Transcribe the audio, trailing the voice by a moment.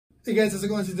Hey guys, how's it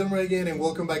going? It's Delmer again and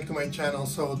welcome back to my channel.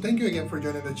 So thank you again for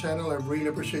joining the channel. I really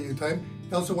appreciate your time.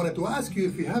 I also wanted to ask you,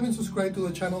 if you haven't subscribed to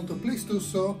the channel, to please do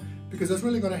so, because that's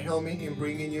really going to help me in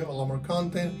bringing you a lot more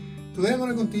content. Today I'm going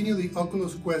to continue the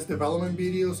Oculus Quest development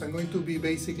videos. I'm going to be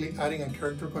basically adding a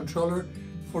character controller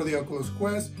for the Oculus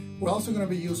Quest. We're also going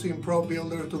to be using Pro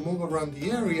Builder to move around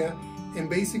the area and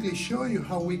basically show you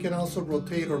how we can also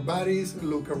rotate our bodies,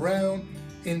 look around,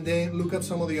 and then look at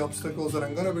some of the obstacles that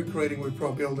I'm going to be creating with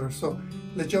Pro Builder. So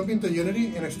let's jump into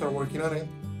Unity and start working on it.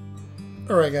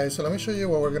 Alright guys, so let me show you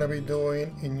what we're going to be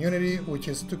doing in Unity, which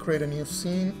is to create a new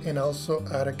scene and also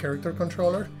add a character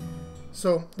controller.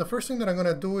 So the first thing that I'm going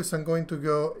to do is I'm going to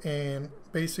go and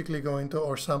basically go into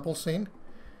our sample scene,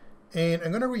 and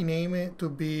I'm going to rename it to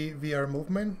be VR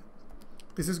movement.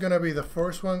 This is going to be the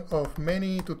first one of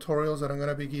many tutorials that I'm going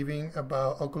to be giving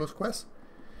about Oculus Quest.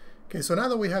 Okay, so now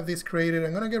that we have this created,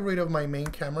 I'm going to get rid of my main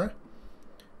camera,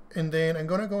 and then I'm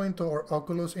going to go into our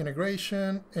Oculus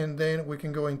integration, and then we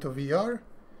can go into VR,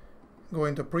 go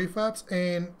into prefabs,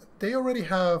 and they already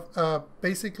have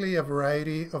basically a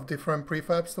variety of different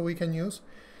prefabs that we can use.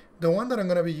 The one that I'm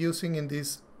going to be using in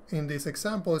this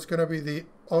example is going to be the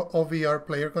OVR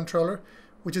player controller,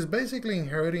 which is basically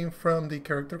inheriting from the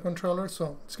character controller.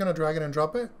 So it's going to drag it and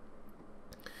drop it.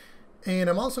 And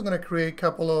I'm also going to create a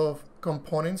couple of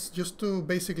components just to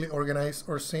basically organize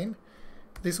our scene.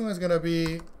 This one is going to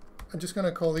be, I'm just going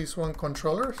to call this one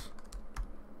controllers.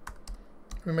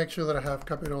 Let me make sure that I have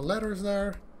capital letters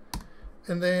there.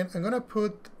 And then I'm going to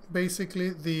put basically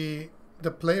the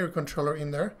player controller in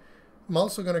there. I'm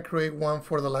also going to create one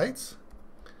for the lights.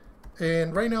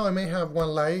 And right now I may have one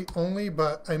light only,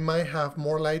 but I might have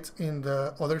more lights in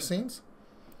the other scenes.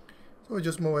 So we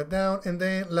just move it down, and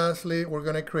then lastly we're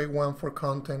going to create one for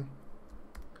content.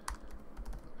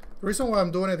 The reason why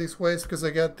I'm doing it this way is because I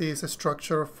got this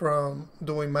structure from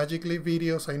doing Magic Leap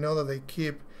videos. I know that they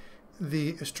keep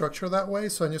the structure that way,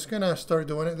 so I'm just going to start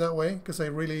doing it that way because I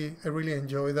really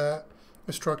enjoy that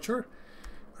structure.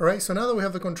 Alright, so now that we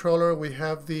have the controller, we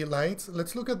have the lights.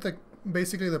 Let's look at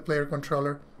basically the player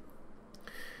controller.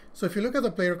 So if you look at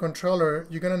the player controller,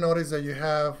 you're going to notice that you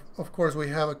have, of course, we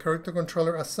have a character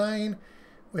controller assigned.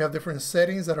 We have different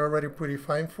settings that are already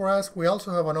predefined for us. We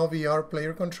also have an OVR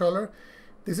player controller.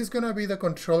 This is going to be the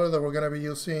controller that we're going to be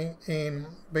using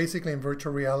basically in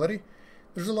virtual reality.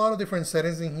 There's a lot of different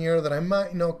settings in here that I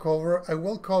might not cover. I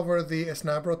will cover the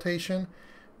snap rotation.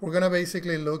 We're going to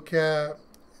basically look at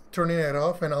turning it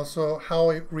off and also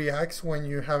how it reacts when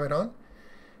you have it on.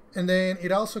 And then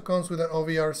it also comes with an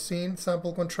OVR scene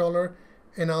sample controller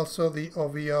and also the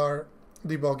OVR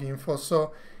debug info.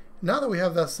 So now that we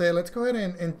have that set, let's go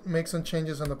ahead and make some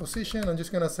changes on the position. I'm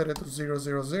just going to set it to 0,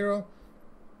 0, 0.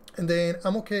 And then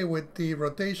I'm okay with the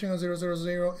rotation of 0, 0,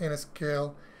 0 and a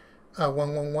scale 1,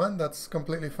 1, 1. That's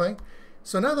completely fine.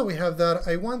 So now that we have that,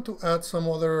 I want to add some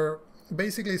other,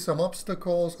 basically some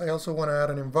obstacles. I also want to add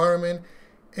an environment.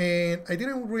 And I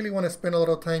didn't really want to spend a lot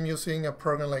of time using a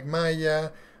program like Maya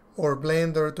or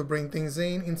Blender to bring things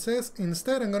in.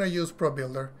 Instead, I'm going to use Pro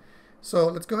Builder. So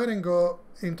let's go ahead and go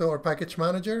into our package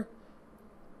manager,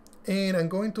 and I'm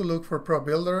going to look for Pro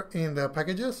Builder in the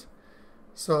packages.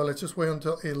 So let's just wait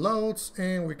until it loads,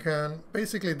 and we can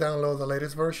basically download the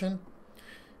latest version.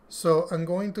 So I'm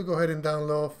going to go ahead and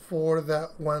download for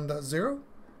that 1.0.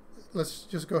 Let's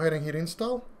just go ahead and hit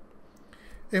install.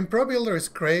 And Pro Builder is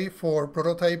great for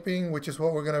prototyping, which is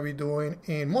what we're going to be doing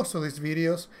in most of these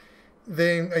videos.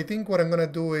 Then I think what I'm going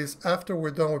to do is, after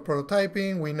we're done with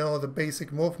prototyping, we know the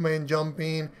basic movement,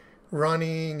 jumping,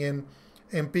 running,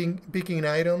 and picking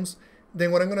items.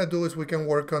 Then what I'm going to do is we can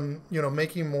work on,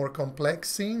 making more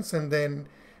complex scenes and then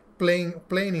playing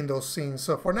in those scenes.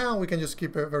 So for now, we can just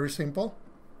keep it very simple.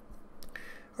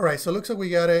 All right, so it looks like we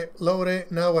got it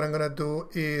loaded. Now what I'm going to do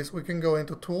is we can go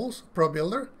into Tools, Pro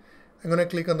Builder. I'm going to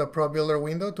click on the Pro Builder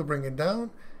window to bring it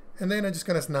down. And then I'm just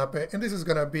going to snap it. And this is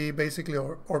going to be basically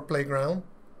our playground.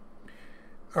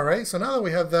 All right, so now that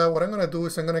we have that, what I'm going to do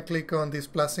is I'm going to click on this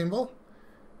plus symbol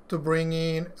to bring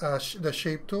in the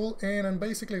shape tool. And I'm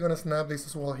basically going to snap this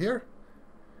as well here.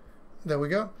 There we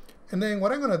go. And then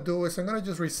what I'm going to do is I'm going to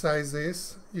just resize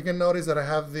this. You can notice that I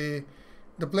have the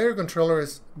player controller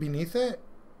is beneath it.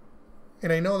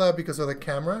 And I know that because of the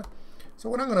camera. So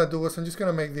what I'm going to do is I'm just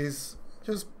going to make this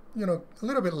just, a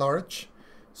little bit large,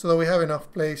 so that we have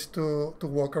enough place to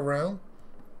walk around.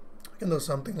 I can do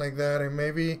something like that and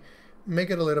maybe make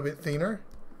it a little bit thinner.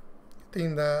 I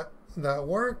think that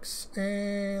works,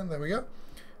 and there we go.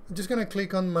 I'm just going to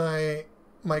click on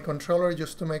my controller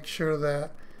just to make sure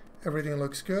that everything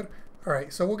looks good. All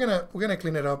right, so we're gonna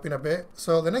clean it up in a bit.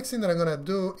 So the next thing that I'm gonna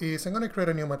do is I'm gonna create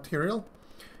a new material.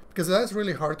 because that's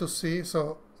really hard to see.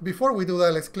 So before we do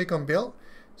that, let's click on build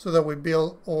so that we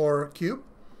build our cube.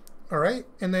 All right,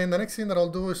 and then the next thing that I'll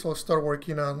do is I'll start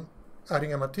working on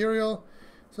adding a material.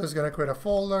 So it's gonna create a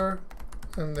folder,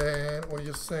 and then we'll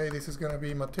just say this is gonna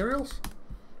be materials.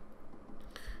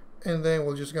 And then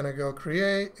we're just gonna go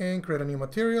create and create a new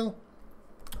material.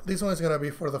 This one is gonna be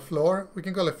for the floor. We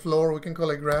can call it floor, we can call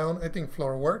it ground. I think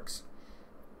floor works.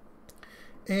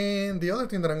 And the other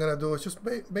thing that I'm gonna do is just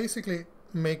basically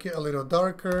make it a little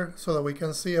darker so that we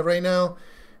can see it. Right now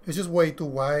it's just way too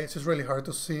white, it's just really hard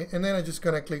to see. And then I'm just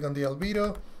gonna click on the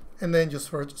albedo and then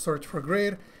just search for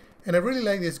grid. And I really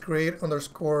like this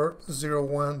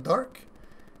grid_01 dark,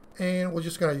 and we're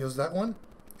just gonna use that one.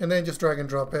 And then just drag and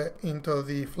drop it into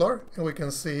the floor, and we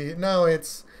can see now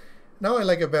I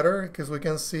like it better because we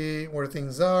can see where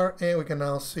things are, and we can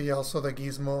now see also the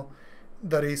gizmo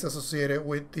that is associated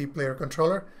with the player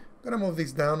controller. I'm gonna move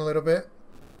this down a little bit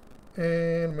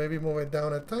and maybe move it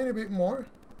down a tiny bit more.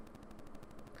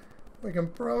 We can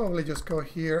probably just go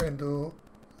here and do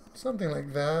something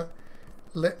like that.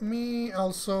 Let me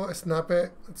also snap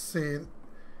it. Let's see.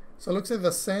 So it looks like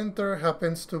the center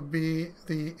happens to be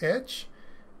the edge,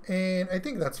 and I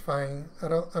think that's fine.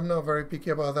 I'm not very picky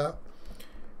about that.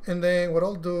 And then what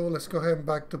I'll do, let's go ahead and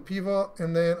back to pivot,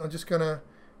 and then I'm just gonna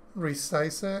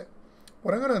resize it.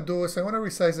 What I'm gonna do is I'm gonna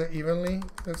resize it evenly.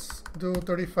 Let's do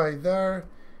 35 there,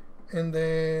 and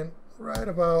then right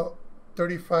about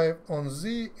 35 on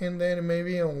Z, and then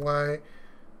maybe on Y.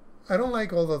 I don't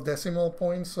like all the decimal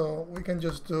points, so we can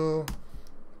just do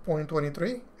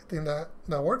 0.23. I think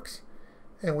that works.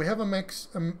 And we have a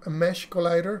mesh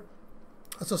collider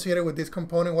associated with this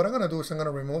component. What I'm gonna do is I'm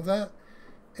gonna remove that,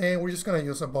 and we're just gonna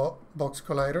use a box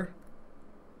collider.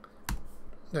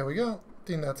 There we go. I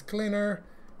think that's cleaner.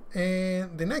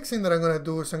 And the next thing that I'm gonna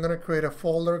do is I'm gonna create a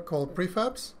folder called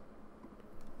prefabs.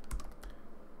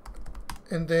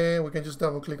 And then we can just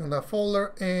double click on that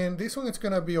folder, and this one is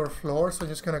gonna be our floor, so I'm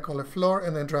just gonna call it floor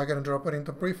and then drag it and drop it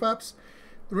into prefabs.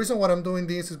 The reason why I'm doing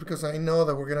this is because I know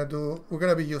that we're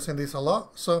gonna be using this a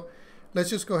lot. So let's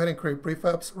just go ahead and create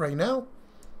prefabs right now.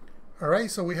 All right,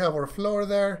 so we have our floor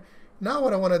there. Now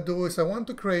what I wanna do is I want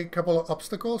to create a couple of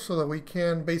obstacles so that we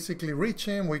can basically reach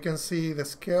them, we can see the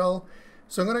scale.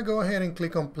 So I'm gonna go ahead and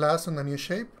click on plus on the new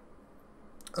shape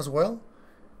as well.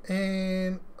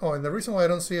 And the reason why I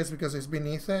don't see it is because it's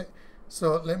beneath it.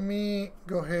 So let me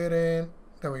go ahead and,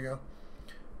 there we go.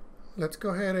 Let's go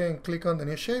ahead and click on the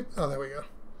new shape. Oh, there we go.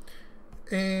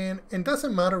 And it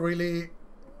doesn't matter really,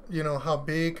 you know, how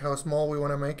big, how small we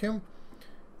want to make him.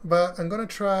 But I'm gonna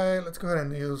try, let's go ahead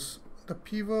and use the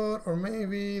pivot or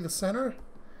maybe the center.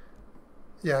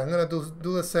 Yeah, I'm gonna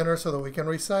do the center so that we can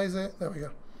resize it. There we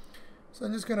go. So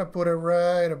I'm just gonna put it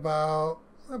right about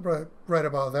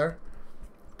there.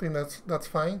 I think that's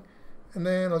fine, and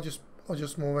then I'll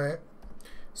just move it.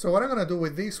 So what I'm gonna do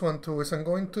with this one too is I'm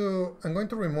going to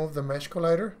remove the mesh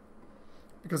collider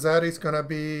because that is gonna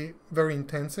be very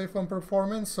intensive on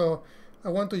performance. So I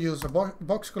want to use a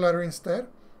box collider instead.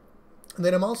 And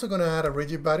then I'm also gonna add a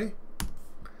rigid body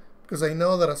because I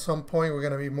know that at some point we're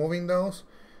gonna be moving those.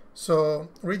 So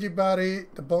rigid body,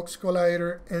 the box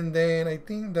collider, and then I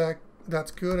think that's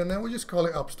good. And then we'll just call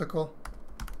it obstacle.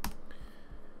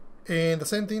 And the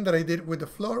same thing that I did with the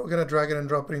floor, we're gonna drag it and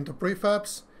drop it into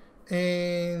prefabs.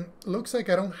 And looks like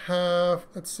I don't have,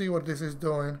 let's see what this is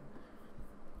doing.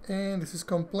 And this is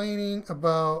complaining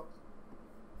about,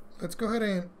 let's go ahead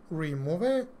and remove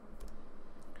it.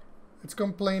 It's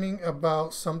complaining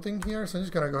about something here, so I'm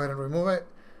just gonna go ahead and remove it.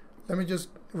 Let me just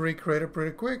recreate it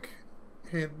pretty quick.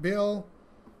 Hit build,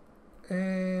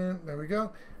 and there we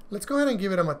go. Let's go ahead and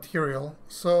give it a material.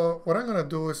 So what I'm gonna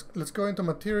do is, let's go into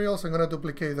materials. I'm gonna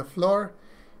duplicate the floor.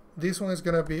 This one is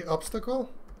gonna be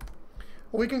obstacle.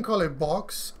 We can call it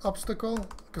box obstacle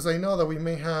because I know that we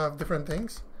may have different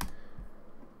things.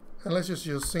 And let's just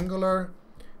use singular.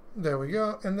 There we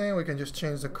go. And then we can just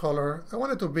change the color. I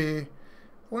want it to be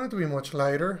much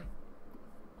lighter.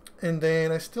 And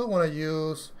then I still want to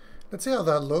use, let's see how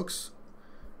that looks.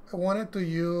 I wanted to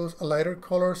use a lighter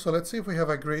color. So let's see if we have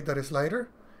a grid that is lighter.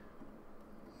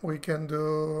 We can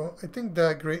do, I think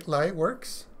that grid light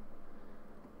works.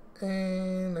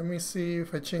 And let me see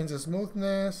if I change the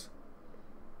smoothness.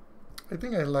 I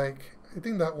think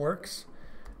that works.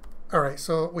 All right,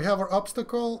 so we have our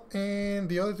obstacle, and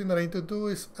the other thing that I need to do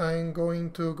is I'm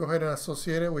going to go ahead and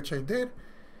associate it, which I did.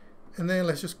 And then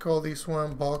let's just call this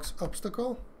one box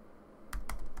obstacle.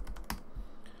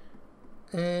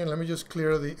 And let me just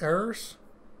clear the errors.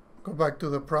 Go back to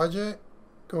the project,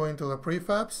 go into the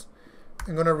prefabs.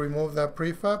 I'm gonna remove that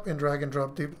prefab and drag and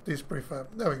drop this prefab.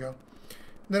 There we go.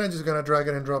 Then I'm just gonna drag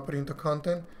it and drop it into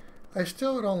content. I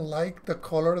still don't like the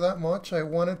color that much. I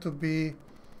want it to be,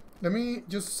 let me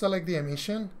just select the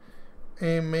emission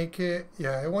and make it,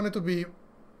 yeah, I want it to be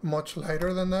much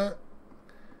lighter than that.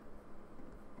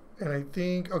 And I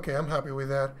think, okay, I'm happy with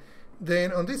that.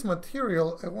 Then on this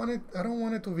material, I don't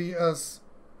want it to be as,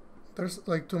 there's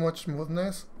like too much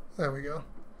smoothness. There we go.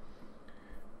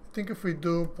 I think if we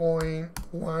do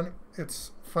 0.1,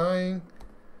 it's fine.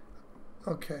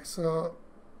 Okay, so,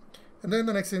 and then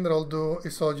the next thing that I'll do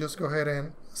is I'll just go ahead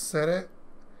and set it,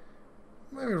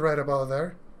 maybe right about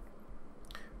there.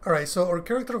 All right, so our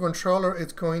character controller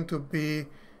is going to be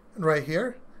right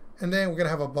here. And then we're going to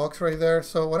have a box right there.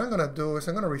 So what I'm going to do is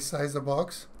I'm going to resize the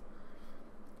box.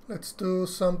 Let's do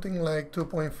something like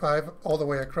 2.5 all the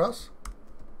way across.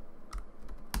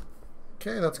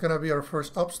 Okay, that's going to be our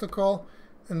first obstacle.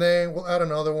 And then we'll add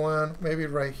another one, maybe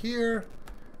right here.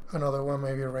 Another one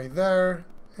maybe right there.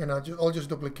 And I'll just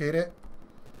duplicate it.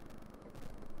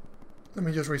 Let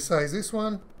me just resize this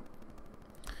one.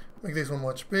 Make this one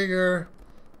much bigger.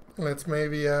 Let's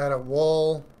maybe add a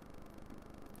wall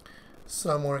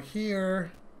somewhere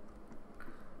here,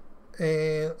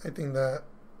 and I think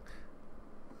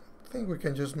we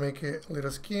can just make it a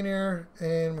little skinnier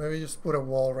and maybe just put a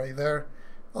wall right there.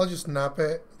 I'll just snap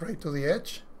it right to the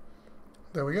edge.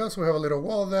 There we go. So we have a little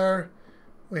wall there.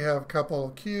 We have a couple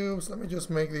of cubes. Let me just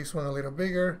make this one a little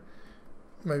bigger.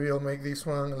 Maybe I'll make this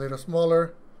one a little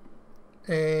smaller,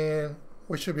 and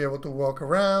we should be able to walk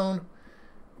around.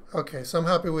 Okay, so I'm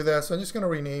happy with that. So I'm just going to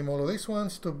rename all of these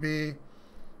ones to be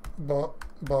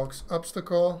box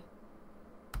obstacle.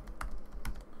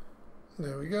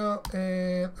 There we go.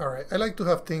 And all right, I like to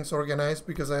have things organized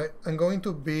because I'm going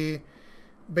to be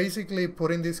basically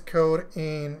putting this code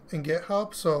in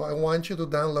GitHub, so I want you to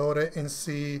download it and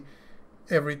see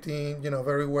everything,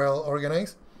 very well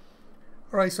organized.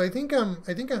 All right, so I think I'm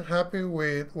happy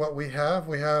with what we have.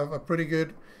 We have a pretty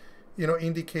good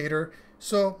indicator.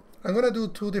 So I'm going to do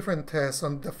two different tests.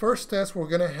 On the first test, we're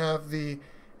going to have the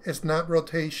snap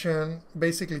rotation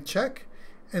basically check,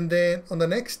 and then on the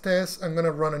next test I'm going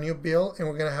to run a new build and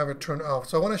we're going to have it turned off.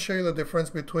 So I want to show you the difference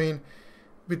between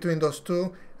those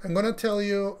two. I'm going to tell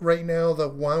you right now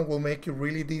that one will make you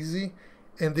really dizzy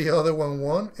and the other one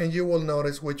won't, and you will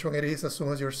notice which one it is as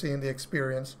soon as you're seeing the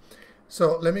experience.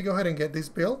 So let me go ahead and get this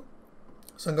build.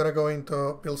 So I'm going to go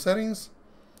into build settings,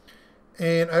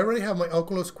 and I already have my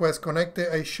Oculus Quest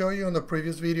connected. I showed you in the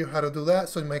previous video how to do that,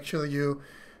 so make sure that you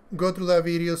go through that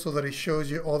video so that it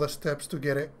shows you all the steps to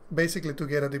get it, basically to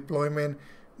get a deployment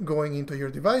going into your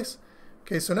device.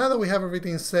 Okay, so now that we have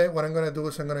everything set, what I'm going to do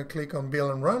is I'm going to click on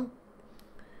build and run.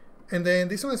 And then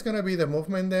this one is going to be the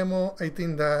movement demo. I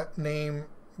think that name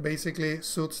basically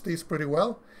suits this pretty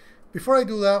well. Before I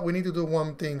do that, we need to do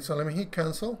one thing. So let me hit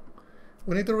cancel.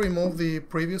 We need to remove the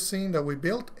previous scene that we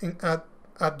built and add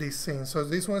this scene. So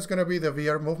this one is going to be the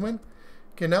VR movement.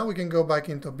 Okay, now we can go back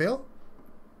into build.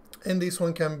 And this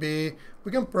one can be,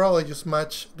 we can probably just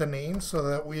match the name so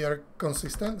that we are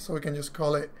consistent. So we can just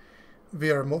call it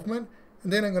VR movement.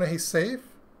 And then I'm going to hit save.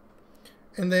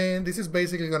 And then this is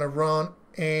basically going to run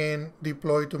and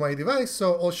deploy to my device.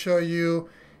 So I'll show you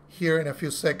here in a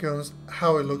few seconds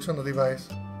how it looks on the device.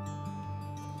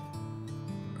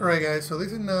 Alright guys, so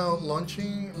this is now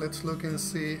launching. Let's look and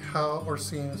see how our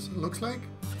scenes looks like.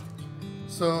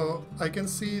 So I can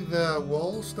see the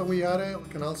walls that we added. We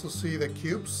can also see the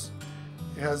cubes.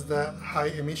 It has that high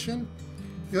emission.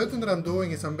 The other thing that I'm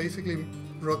doing is I'm basically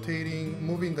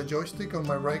moving the joystick on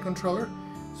my right controller.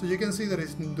 So you can see that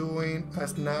it's doing a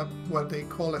snap, what they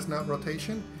call a snap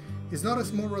rotation. It's not a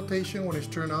smooth rotation when it's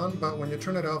turned on, but when you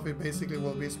turn it off, it basically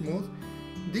will be smooth.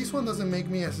 This one doesn't make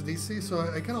me as dizzy, so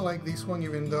I kind of like this one,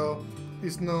 even though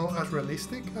it's not as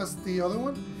realistic as the other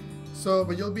one. So,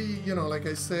 but you'll be, like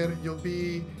I said, you'll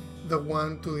be the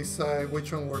one to decide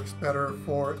which one works better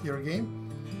for your game.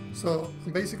 So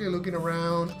I'm basically looking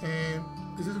around, and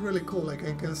this is really cool. Like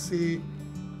I can see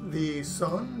the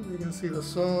sun, you can see the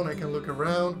sun, I can look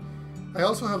around. I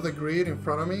also have the grid in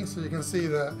front of me, so you can see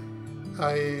that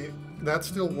that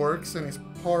still works and is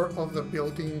part of the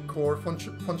built-in core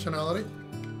functionality.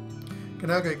 Can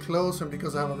now get close, and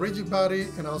because I have a rigid body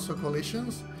and also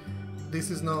collisions, this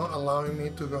is not allowing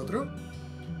me to go through.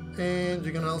 And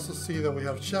you can also see that we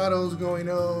have shadows going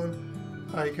on.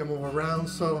 I can move around,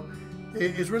 so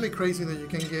it's really crazy that you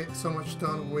can get so much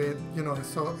done with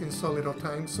in so little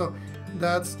time. So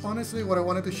that's honestly what I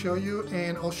wanted to show you,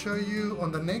 and I'll show you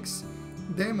on the next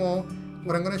demo.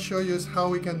 What I'm going to show you is how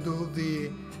we can do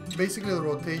basically the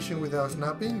rotation without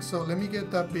snapping. So let me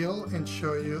get that build and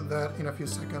show you that in a few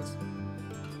seconds.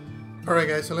 Alright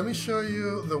guys, so let me show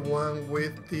you the one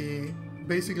with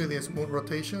basically the smooth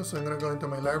rotation. So I'm going to go into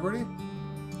my library,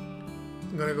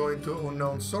 I'm gonna go into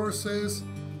unknown sources,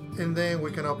 and then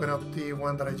we can open up the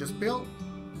one that I just built.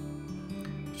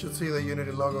 You should see the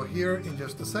Unity logo here in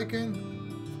just a second.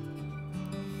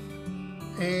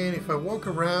 And if I walk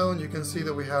around, you can see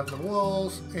that we have the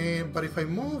walls, but if I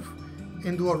move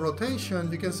and do a rotation,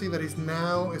 you can see that it's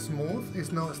now smooth,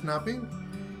 it's not snapping.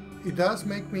 It does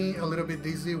make me a little bit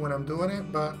dizzy when I'm doing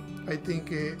it, but I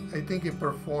think it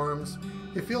performs.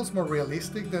 It feels more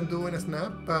realistic than doing a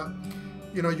snap, but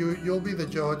you know, you'll be the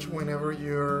judge whenever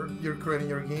you're creating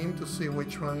your game to see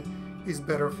which one is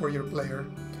better for your player.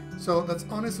 So that's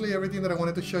honestly everything that I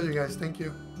wanted to show you guys. Thank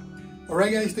you.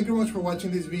 Alright guys, thank you very much for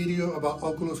watching this video about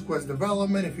Oculus Quest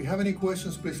development. If you have any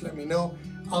questions, please let me know.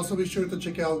 Also be sure to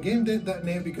check out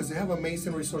GameDev.net because they have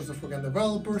amazing resources for game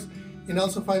developers. And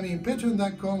also find me in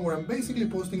Patreon.com where I'm basically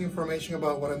posting information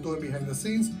about what I'm doing behind the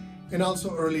scenes and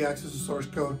also early access to source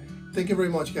code. Thank you very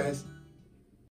much guys.